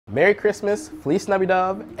Merry Christmas, Feliz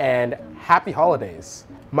Navidad, and Happy Holidays.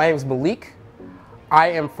 My name is Malik. I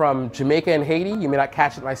am from Jamaica and Haiti. You may not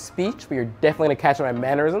catch it in my speech, but you're definitely gonna catch it in my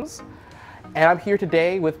mannerisms. And I'm here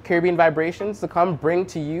today with Caribbean Vibrations to come bring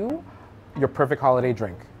to you your perfect holiday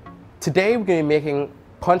drink. Today we're gonna be making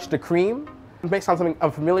Poncha De Creme. It may sound something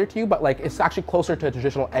unfamiliar to you, but it's actually closer to a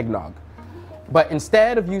traditional eggnog. But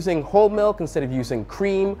instead of using whole milk, instead of using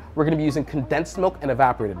cream, we're gonna be using condensed milk and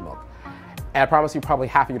evaporated milk. And I promise you probably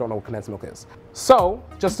half of you don't know what condensed milk is. So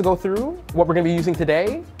just to go through what we're gonna be using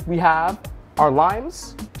today, we have our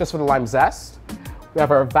limes, just for the lime zest. We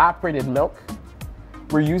have our evaporated milk.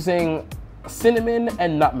 We're using cinnamon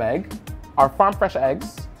and nutmeg, our farm fresh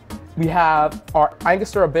eggs. We have our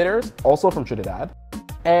Angostura bitters, also from Trinidad.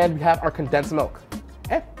 And we have our condensed milk.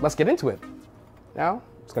 Okay, let's get into it. Now, I'm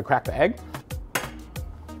just gonna crack the egg.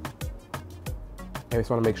 And we just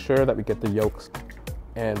wanna make sure that we get the yolks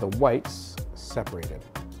and the whites separated.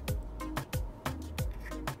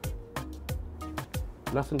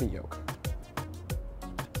 Nothing but yolk.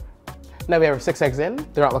 Now we have our 6 eggs in.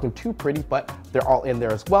 They're not looking too pretty, but they're all in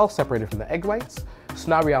there as well, separated from the egg whites. So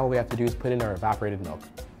now all we have to do is put in our evaporated milk.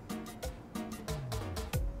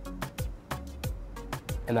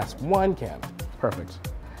 And that's 1 can. Perfect.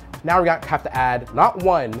 Now we have to add not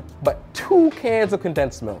 1, but 2 cans of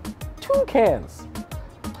condensed milk. 2 cans.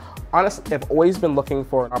 Honestly, I've always been looking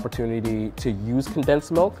for an opportunity to use condensed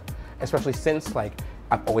milk, especially since I've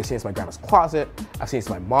always seen it in my grandma's closet, I've seen it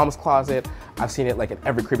in my mom's closet, I've seen it in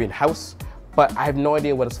every Caribbean house, but I have no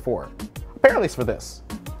idea what it's for. Apparently it's for this,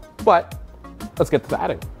 but let's get to the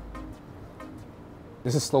adding.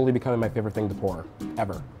 This is slowly becoming my favorite thing to pour,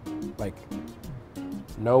 ever.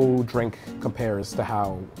 No drink compares to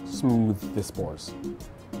how smooth this pours.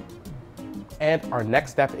 And our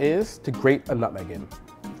next step is to grate a nutmeg in.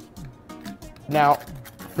 Now,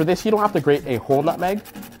 for this, you don't have to grate a whole nutmeg.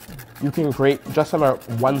 You can grate just about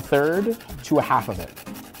 1/3 to a half of it.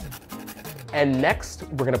 And next,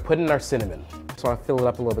 we're gonna put in our cinnamon. So I'll fill it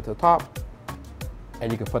up a little bit to the top,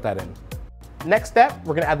 and you can put that in. Next step,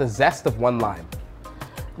 we're gonna add the zest of 1 lime.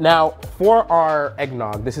 Now, for our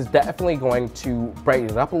eggnog, this is definitely going to brighten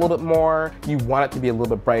it up a little bit more. You want it to be a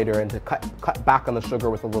little bit brighter and to cut back on the sugar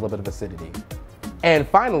with a little bit of acidity. And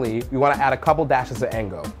finally, we wanna add a couple dashes of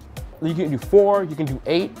Ango. You can do 4, you can do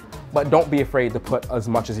 8, but don't be afraid to put as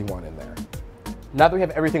much as you want in there. Now that we have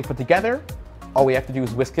everything put together, all we have to do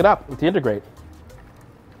is whisk it up to integrate.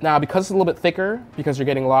 Now, because it's a little bit thicker, because you're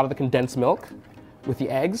getting a lot of the condensed milk with the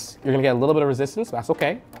eggs, you're gonna get a little bit of resistance, but that's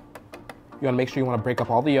okay. You wanna make sure you wanna break up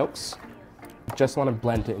all the yolks. You just wanna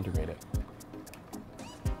blend to integrate it.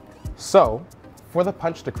 So, for the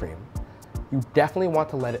Poncha De Creme, you definitely want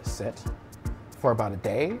to let it sit for about a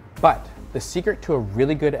day, but the secret to a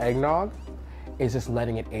really good eggnog is just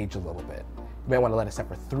letting it age a little bit. You may want to let it set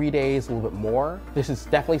for 3 days, a little bit more. This is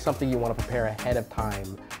definitely something you want to prepare ahead of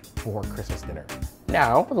time for Christmas dinner.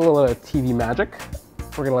 Now, with a little TV magic,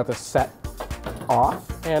 we're gonna let this set off,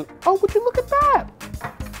 and oh, would you look at that?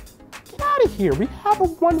 Get out of here, we have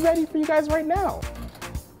one ready for you guys right now.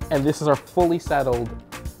 And this is our fully settled,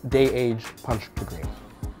 day-aged Poncha De Creme.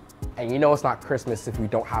 And you know it's not Christmas if we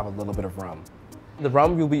don't have a little bit of rum. The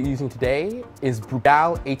rum you'll be using today is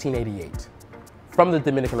Brugal 1888. From the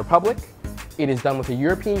Dominican Republic. It is done with a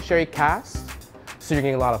European sherry cask, so you're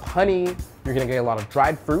getting a lot of honey, you're gonna get a lot of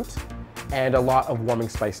dried fruit, and a lot of warming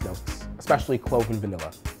spice notes, especially clove and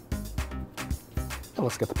vanilla. And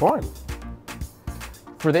let's get to pouring.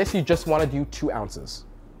 For this, you just wanna do 2 ounces.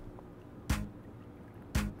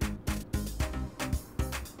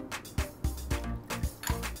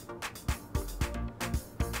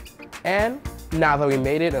 And now that we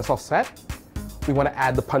made it and it's all set, we wanna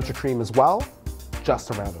add the Poncha cream as well, just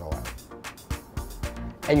to round it all out.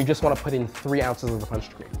 And you just wanna put in 3 ounces of the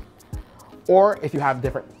Poncha cream. Or if you have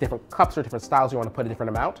different cups or different styles, you wanna put a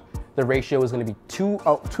different amount, the ratio is gonna be 2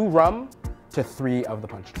 rum to 3 of the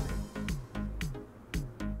Poncha cream.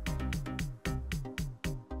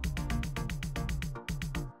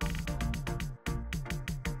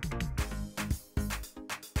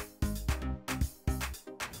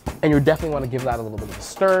 And you definitely want to give that a little bit of a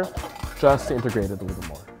stir, just to integrate it a little bit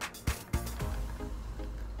more.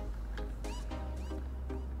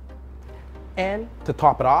 And to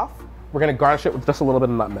top it off, we're going to garnish it with just a little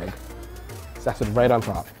bit of nutmeg. So that's it right on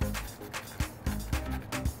top.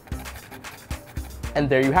 And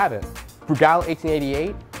there you have it. Brugal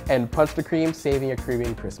 1888 and Poncha De Creme saving a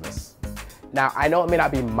Caribbean Christmas. Now, I know it may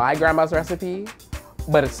not be my grandma's recipe,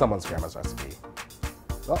 but it's someone's grandma's recipe.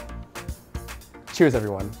 Well, cheers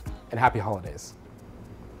everyone, and happy holidays.